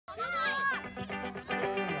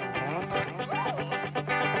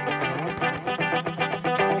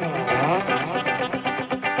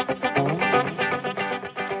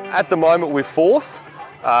At the moment we're 4th.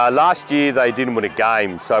 Last year they didn't win a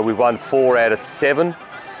game, so we've won 4 out of 7.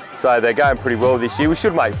 So they're going pretty well this year. We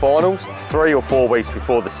should make finals. 3 or 4 weeks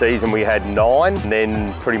before the season we had 9, and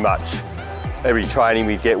then pretty much every training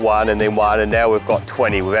we'd get 1 and then 1, and now we've got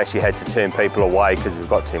 20. We've actually had to turn people away because we've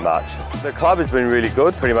got too much. The club has been really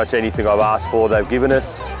good. Pretty much anything I've asked for they've given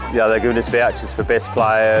us. You know, they've given us vouchers for best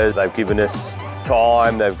players, they've given us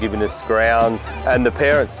time, they've given us grounds, and the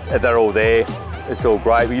parents, they're all there. It's all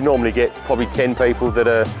great. You normally get probably 10 people that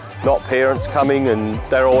are not parents coming, and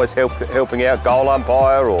they're always helping out, goal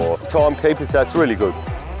umpire or timekeeper, so it's really good.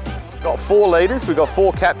 We've got 4 leaders, we've got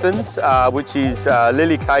 4 captains, which is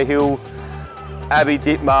Lily Cahill, Abby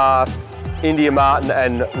Ditmar, India Martin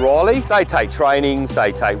and Riley. They take trainings,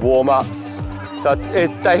 they take warm-ups, so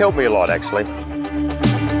they help me a lot actually.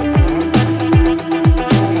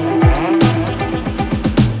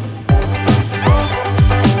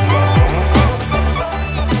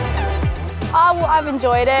 I've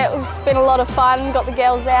enjoyed it. It's been a lot of fun, got the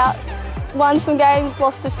girls out, won some games,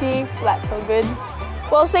 lost a few, that's all good.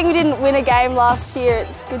 Well, seeing we didn't win a game last year,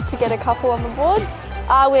 it's good to get a couple on the board.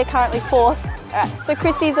 We're currently 4th. So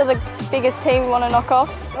Christies are the biggest team we want to knock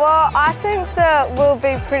off. Well, I think that we'll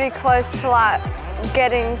be pretty close to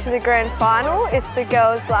getting to the grand final if the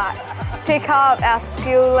girls pick up our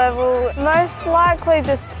skill level. Most likely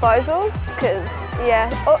disposals, because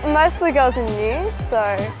most of the girls are new,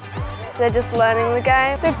 so they're just learning the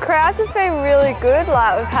game. The crowds have been really good.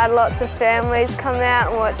 We've had lots of families come out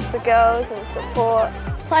and watch the girls and support.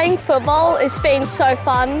 Playing football, it's been so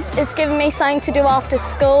fun. It's given me something to do after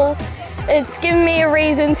school. It's given me a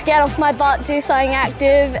reason to get off my butt, do something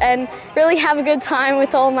active and really have a good time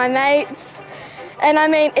with all my mates. And I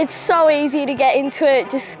mean, it's so easy to get into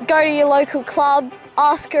it. Just go to your local club,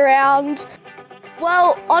 ask around.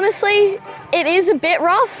 Well, honestly, it is a bit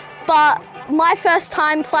rough, but my first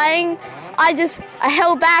time playing, I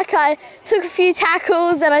held back, I took a few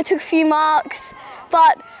tackles and I took a few marks,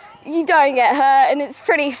 but you don't get hurt and it's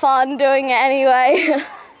pretty fun doing it anyway.